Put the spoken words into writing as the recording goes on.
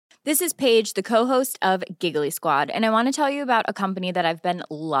This is Paige, the co-host of Giggly Squad, and I want to tell you about a company that I've been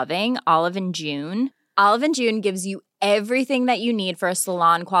loving, Olive & June. Olive & June gives you everything that you need for a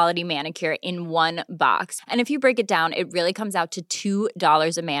salon-quality manicure in one box. And if you break it down, it really comes out to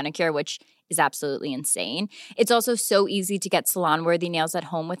 $2 a manicure, which is absolutely insane. It's also so easy to get salon-worthy nails at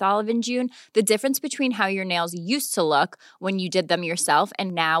home with Olive & June. The difference between how your nails used to look when you did them yourself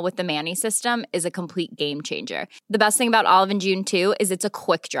and now with the Mani system is a complete game changer. The best thing about Olive & June, too, is it's a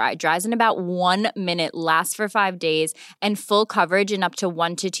quick dry. Dries in about 1 minute, lasts for 5 days, and full coverage in up to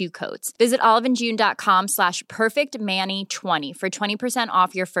 1 to 2 coats. Visit oliveandjune.com/perfectmani20 for 20%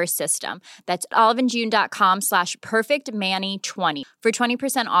 off your first system. That's oliveandjune.com/perfectmani20 for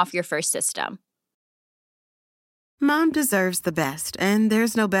 20% off your first system. Mom deserves the best, and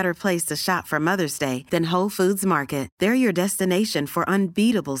there's no better place to shop for Mother's Day than Whole Foods Market. They're your destination for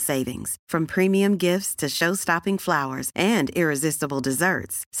unbeatable savings, from premium gifts to show-stopping flowers and irresistible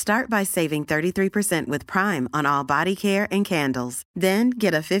desserts. Start by saving 33% with Prime on all body care and candles. Then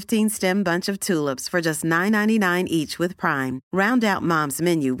get a 15-stem bunch of tulips for just $9.99 each with Prime. Round out Mom's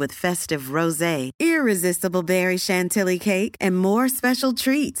menu with festive rosé, irresistible berry chantilly cake, and more special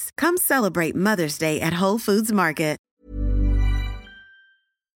treats. Come celebrate Mother's Day at Whole Foods Market.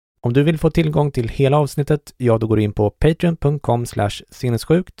 Om du vill få tillgång till hela avsnittet, ja då går du in på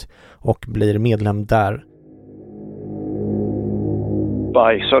patreon.com/sinnessjukt och blir medlem där.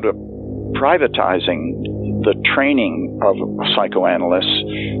 By sort of privatizing the training of psychoanalysts,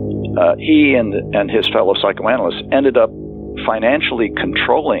 he and his fellow psychoanalysts ended up financially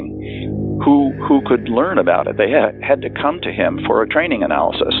controlling who could learn about it. They had to come to him for a training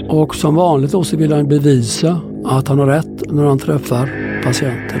analysis. Och som vanligt då så vill han bevisa att han har rätt när han träffar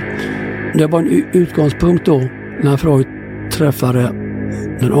patienter. Det var en utgångspunkt då när Freud träffade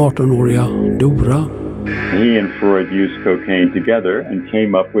den 18-åriga Dora. He and Freud used cocaine together and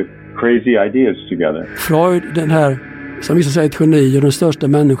came up with crazy ideas together. Freud, den här som visar sig ett geni och den största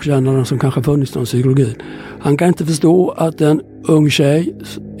människokännaren som kanske funnits inom psykologin. Han kan inte förstå att en ung tjej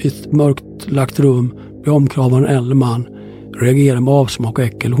i ett mörkt lagt rum blir omkravad av en äldre man, reagerar med avsmak och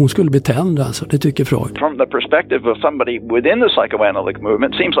äckel. Hon skulle bli tänd alltså, det tycker Freud. From the perspective of somebody within the psychoanalytic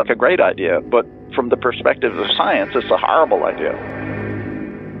movement, it seems like a great idea, but from the perspective of science, it's a horrible idea.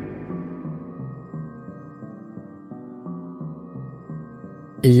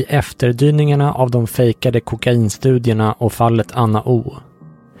 I efterdyningarna av de fejkade kokainstudierna och fallet Anna O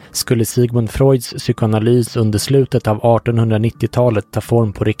skulle Sigmund Freuds psykoanalys under slutet av 1890-talet ta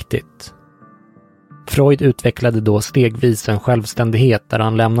form på riktigt. Freud utvecklade då stegvis en självständighet där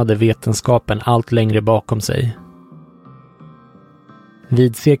han lämnade vetenskapen allt längre bakom sig.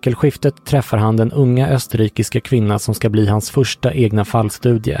 Vid sekelskiftet träffar han den unga österrikiska kvinna som ska bli hans första egna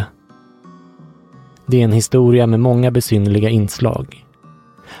fallstudie. Det är en historia med många besynnerliga inslag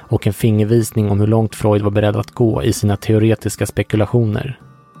och en fingervisning om hur långt Freud var beredd att gå i sina teoretiska spekulationer.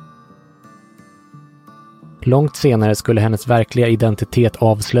 Långt senare skulle hennes verkliga identitet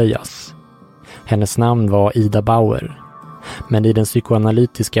avslöjas. Hennes namn var Ida Bauer, men i den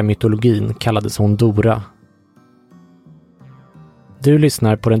psykoanalytiska mytologin kallades hon Dora. Du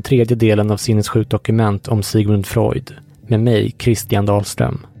lyssnar på den tredje delen av Sinnessjukt dokument om Sigmund Freud med mig, Christian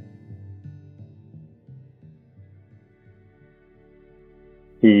Dahlström.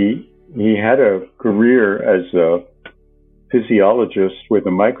 He had a career as a physiologist with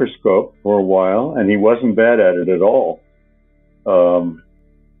a microscope for a while, and he wasn't bad at it at all.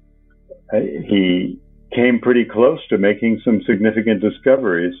 He came pretty close to making some significant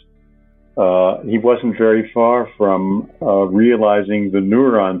discoveries. He wasn't very far from realizing the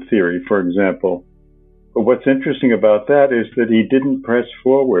neuron theory, for example. But what's interesting about that is that he didn't press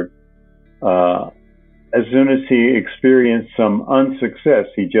forward. As soon as he experienced some unsuccess,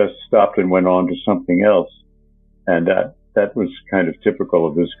 he just stopped and went on to something else. And that was kind of typical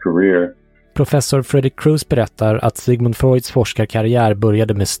of his career. Professor Fredrik Kruse berättar att Sigmund Freuds forskarkarriär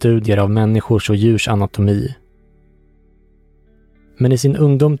började med studier av människors och djurs anatomi. Men i sin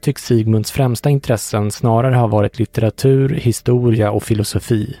ungdom tycks Sigmunds främsta intressen snarare ha varit litteratur, historia och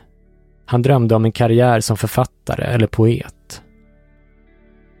filosofi. Han drömde om en karriär som författare eller poet.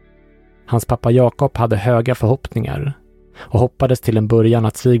 Hans pappa Jakob hade höga förhoppningar och hoppades till en början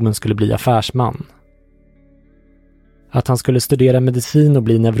att Sigmund skulle bli affärsman. Att han skulle studera medicin och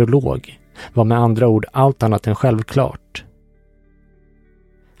bli neurolog var med andra ord allt annat än självklart.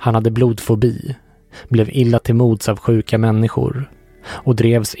 Han hade blodfobi, blev illa till mods av sjuka människor och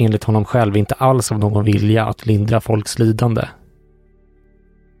drevs enligt honom själv inte alls av någon vilja att lindra folks lidande.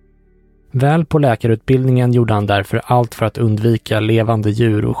 Väl på läkarutbildningen gjorde han därför allt för att undvika levande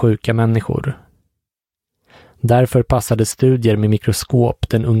djur och sjuka människor. Därför passade studier med mikroskop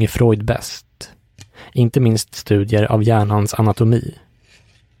den unge Freud bäst. Inte minst studier av hjärnans anatomi.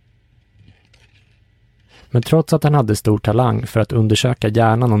 Men trots att han hade stor talang för att undersöka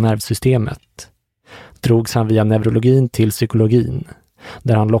hjärnan och nervsystemet drogs han via neurologin till psykologin,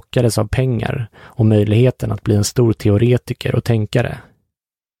 där han lockades av pengar och möjligheten att bli en stor teoretiker och tänkare.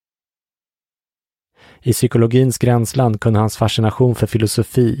 I psykologins gränsland kunde hans fascination för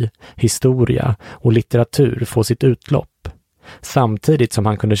filosofi, historia och litteratur få sitt utlopp, samtidigt som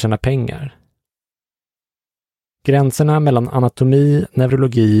han kunde tjäna pengar. Gränserna mellan anatomi,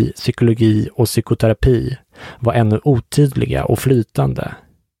 neurologi, psykologi och psykoterapi var ännu otydliga och flytande.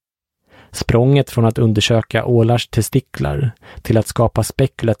 Språnget från att undersöka ålars testiklar till att skapa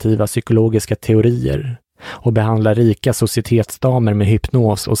spekulativa psykologiska teorier och behandla rika societetsdamer med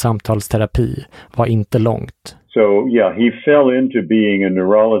hypnos och samtalsterapi var inte långt. So yeah, he fell into being a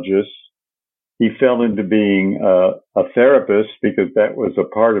neurologist. He fell into being a therapist because that was a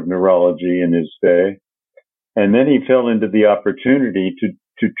part of neurology in his day. And then he fell into the opportunity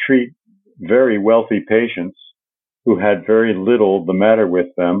to treat very wealthy patients who had very little the matter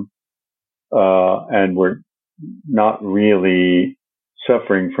with them and were not really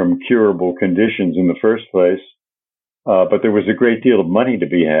suffering from curable conditions in the first place. But there was a great deal of money to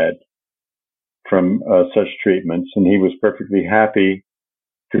be had from such treatments, and he was perfectly happy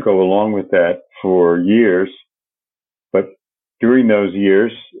to go along with that for years. But during those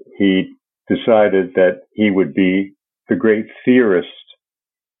years, he decided that he would be the great theorist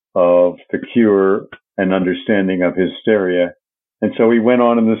of the cure and understanding of hysteria. And so he went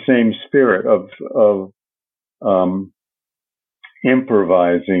on in the same spirit of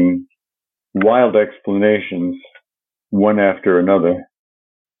improvising wild explanations one after another.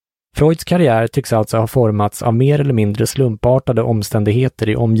 Freuds karriär tycks alltså ha formats av mer eller mindre slumpartade omständigheter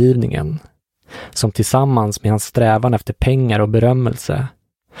i omgivningen, som tillsammans med hans strävan efter pengar och berömmelse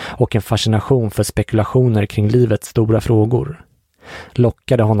och en fascination för spekulationer kring livets stora frågor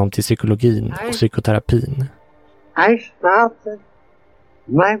lockade honom till psykologin och psykoterapin. I started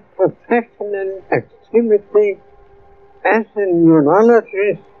my professional activity as a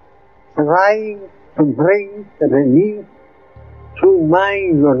neurologist trying to bring relief to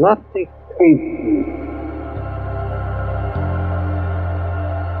my neurotic patients.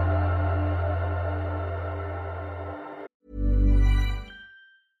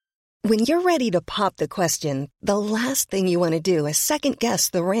 When you're ready to pop the question, the last thing you want to do is second-guess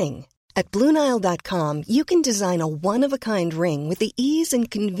the ring. At BlueNile.com, you can design a one-of-a-kind ring with the ease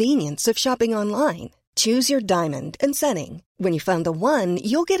and convenience of shopping online. Choose your diamond and setting. When you find the one,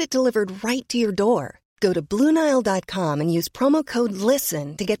 you'll get it delivered right to your door. Go to BlueNile.com and use promo code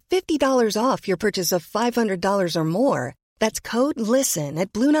LISTEN to get $50 off your purchase of $500 or more. That's code LISTEN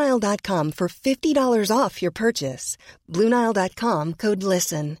at BlueNile.com for $50 off your purchase. BlueNile.com, code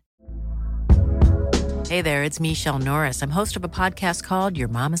LISTEN. Hey there, it's Michelle Norris. I'm host of a podcast called Your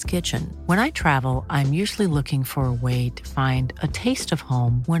Mama's Kitchen. When I travel, I'm usually looking for a way to find a taste of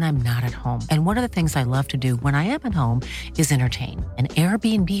home when I'm not at home. And one of the things I love to do when I am at home is entertain. And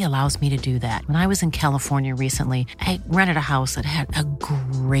Airbnb allows me to do that. When I was in California recently, I rented a house that had a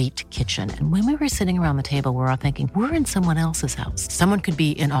great kitchen. And when we were sitting around the table, we're all thinking, we're in someone else's house. Someone could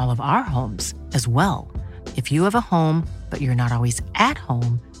be in all of our homes as well. If you have a home, but you're not always at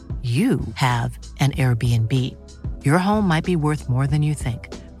home, you have an Airbnb. Your home might be worth more than you think.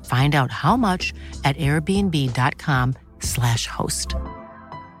 Find out how much at airbnb.com/host.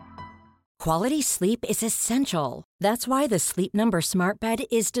 Quality sleep is essential. That's why the Sleep Number Smart Bed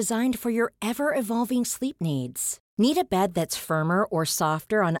is designed for your ever-evolving sleep needs. Need a bed that's firmer or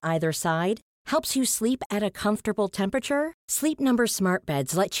softer on either side? Helps you sleep at a comfortable temperature? Sleep Number Smart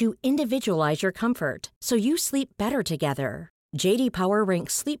Beds let you individualize your comfort, so you sleep better together. J.D. Power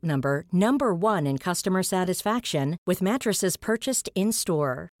ranks Sleep Number #1 in customer satisfaction with mattresses purchased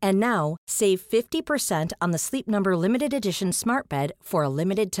in-store. And now, save 50% on the Sleep Number Limited Edition Smart Bed for a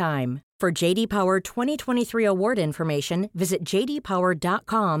limited time. For J.D. Power 2023 award information, visit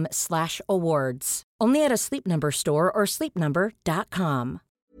jdpower.com/awards. Only at a Sleep Number store or sleepnumber.com.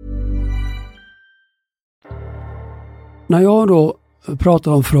 När jag då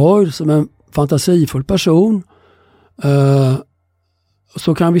pratar om Freud som en fantasifull person,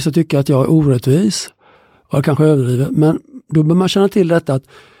 så kan vissa tycka att jag är orättvis och kanske överdriver, men då bör man känna till detta att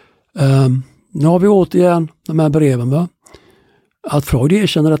nu har vi återigen de här breven, va? Att Freud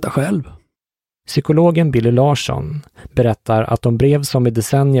erkänner detta själv. Psykologen Billy Larsson berättar att de brev som i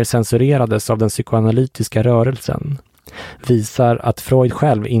decennier censurerades av den psykoanalytiska rörelsen visar att Freud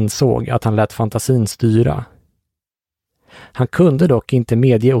själv insåg att han lät fantasin styra. Han kunde dock inte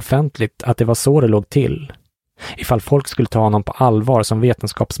medge offentligt att det var så det låg till. ifall folk skulle ta honom på allvar som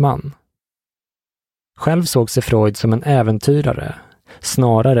vetenskapsman. Själv såg sig Freud som en äventyrare,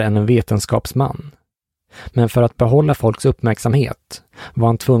 snarare än en vetenskapsman. Men för att behålla folks uppmärksamhet var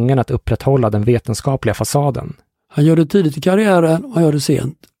han tvungen att upprätthålla den vetenskapliga fasaden. Han gör det tidigt i karriären och han gör det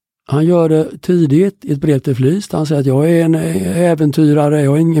sent. Han gör det tidigt i ett brev till Flies. Han säger att jag är en äventyrare,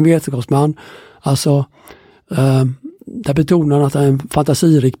 jag är ingen vetenskapsman. Alltså, där betonar han att han är en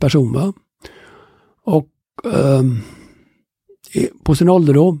fantasirik person. Va? Och på sin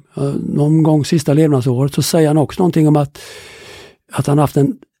ålderdom, någon gång sista levnadsåret, så säger han också någonting om att han haft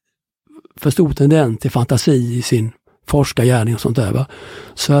en för stor tendens till fantasi i sin forskargärning och sånt där. Va?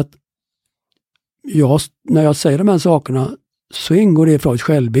 Så att när jag säger de här sakerna så ingår det i Freuds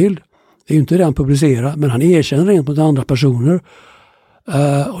självbild. Det är ju inte det han publicerar, men han erkänner rent mot andra personer.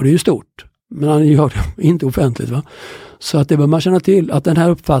 Och det är ju stort. Men han gör det inte offentligt. Va? Så att det bör man känna till, att den här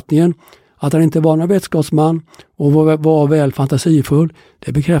uppfattningen att han inte var någon vetenskapsman och var väl fantasifull,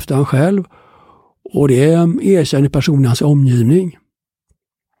 det bekräftar han själv. Och det erkänner personen i hans omgivning.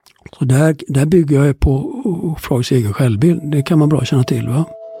 Så där bygger jag på Freuds egen självbild. Det kan man bra känna till, va?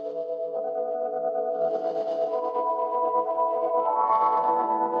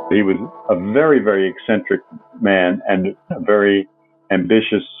 He was a very, very eccentric man and a very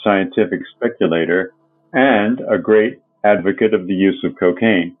ambitious scientific speculator and a great advocate of the use of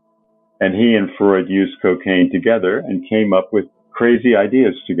cocaine. And he and Freud used cocaine together and came up with crazy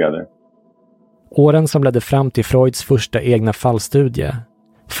ideas together. Åren som ledde fram till Freuds första egna fallstudie,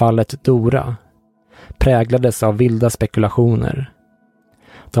 fallet Dora, präglades av vilda spekulationer.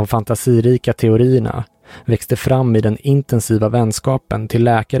 De fantasirika teorierna växte fram i den intensiva vänskapen till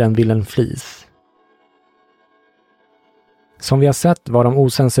läkaren Wilhelm Flies. Som vi har sett var de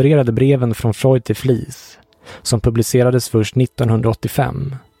osensurerade breven från Freud till Flies, som publicerades först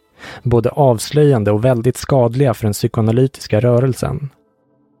 1985, både avslöjande och väldigt skadliga för den psykoanalytiska rörelsen.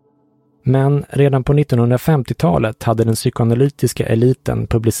 Men redan på 1950-talet hade den psykoanalytiska eliten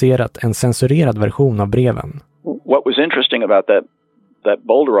publicerat en censurerad version av breven. What was interesting about that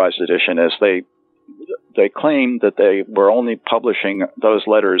Boulderized edition is they claimed that they were only publishing those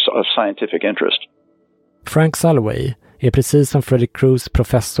letters of scientific interest. Frank Sulloway är precis som Frederick Cruz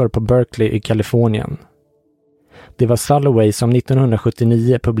professor på Berkeley i Kalifornien. Det var Sulloway som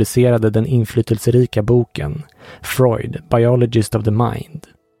 1979 publicerade den inflytelserika boken Freud, Biologist of the Mind.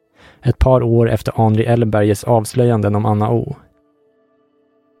 Ett par år efter Henri Ellenbergers avslöjanden om Anna O.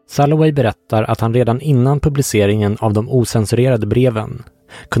 Sulloway berättar att han redan innan publiceringen av de osensurerade breven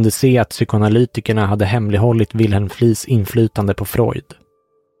kunde se att psykoanalytikerna hade hemlighållit Wilhelm Flies inflytande på Freud.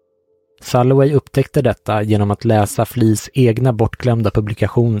 Sulloway upptäckte detta genom att läsa Flies egna bortglömda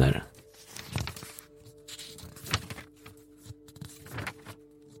publikationer.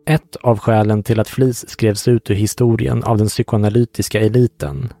 Ett av skälen till att Flies skrevs ut ur historien av den psykoanalytiska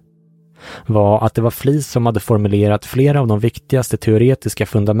eliten var att det var Flies som hade formulerat flera av de viktigaste teoretiska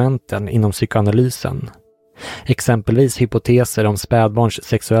fundamenten inom psykoanalysen. Exempelvis hypoteser om spädbarns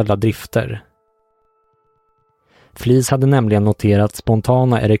sexuella drifter. Flies hade nämligen noterat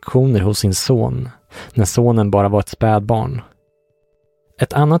spontana erektioner hos sin son, när sonen bara var ett spädbarn.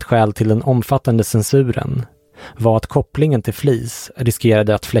 Ett annat skäl till den omfattande censuren var att kopplingen till Flies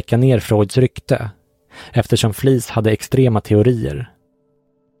riskerade att fläcka ner Freuds rykte, eftersom Flies hade extrema teorier.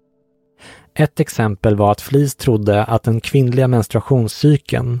 Ett exempel var att Flies trodde att den kvinnliga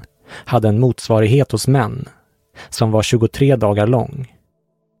menstruationscykeln hade en motsvarighet hos män, som var 23 dagar lång.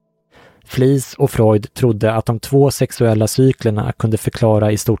 Flies och Freud trodde att de två sexuella cyklerna kunde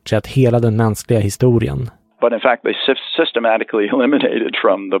förklara i stort sett hela den mänskliga historien. But in fact, they systematically eliminated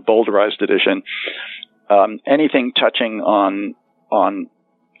from the Boulderized edition anything touching on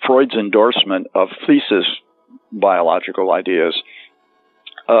Freud's endorsement of Flies's biological ideas,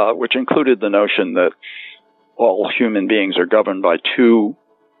 which included the notion that all human beings are governed by two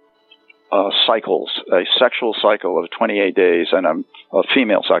cycles, a sexual cycle of 28 days and a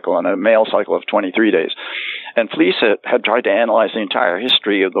female cycle and a male cycle of 23 days. And Flies had tried to analyze the entire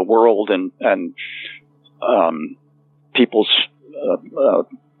history of the world and people's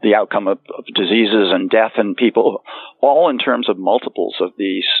the outcome of diseases and death and people, all in terms of multiples of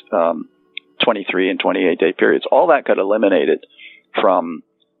these 23 and 28 day periods. All that got eliminated from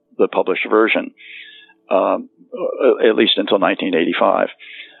the published version, at least until 1985.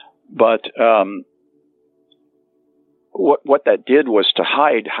 But what that did was to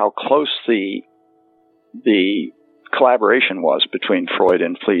hide how close the collaboration was between Freud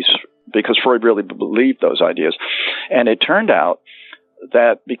and Flies, because Freud really believed those ideas. And it turned out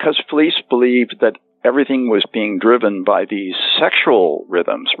that because Flies believed that everything was being driven by these sexual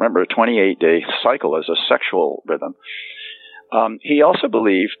rhythms. Remember, a 28-day cycle is a sexual rhythm. He also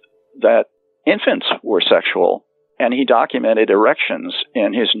believed that infants were sexual, and he documented erections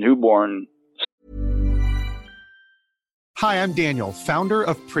in his newborn. Hi, I'm Daniel, founder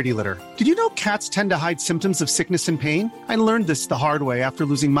of Pretty Litter. Did you know cats tend to hide symptoms of sickness and pain? I learned this the hard way after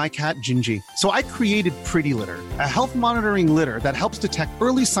losing my cat, Gingy. So I created Pretty Litter, a health monitoring litter that helps detect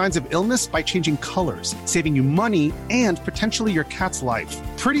early signs of illness by changing colors, saving you money and potentially your cat's life.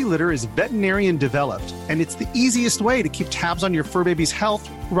 Pretty Litter is veterinarian developed, and it's the easiest way to keep tabs on your fur baby's health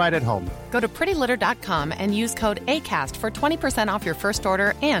right at home. Go to prettylitter.com and use code ACAST for 20% off your first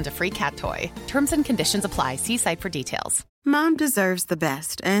order and a free cat toy. Terms and conditions apply. See site for details. Mom deserves the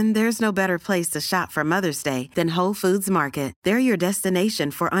best, and there's no better place to shop for Mother's Day than Whole Foods Market. They're your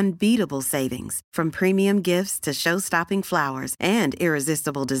destination for unbeatable savings, from premium gifts to show-stopping flowers and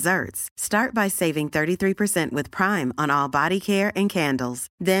irresistible desserts. Start by saving 33% with Prime on all body care and candles.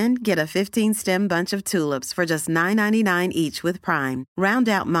 Then get a 15-stem bunch of tulips for just $9.99 each with Prime. Round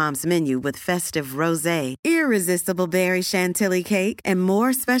out Mom's menu with festive rosé, irresistible berry chantilly cake, and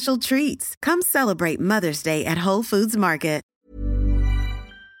more special treats. Come celebrate Mother's Day at Whole Foods Market.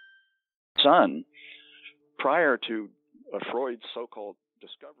 Son, prior to Freud's so-called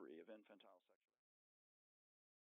discovery of infantile.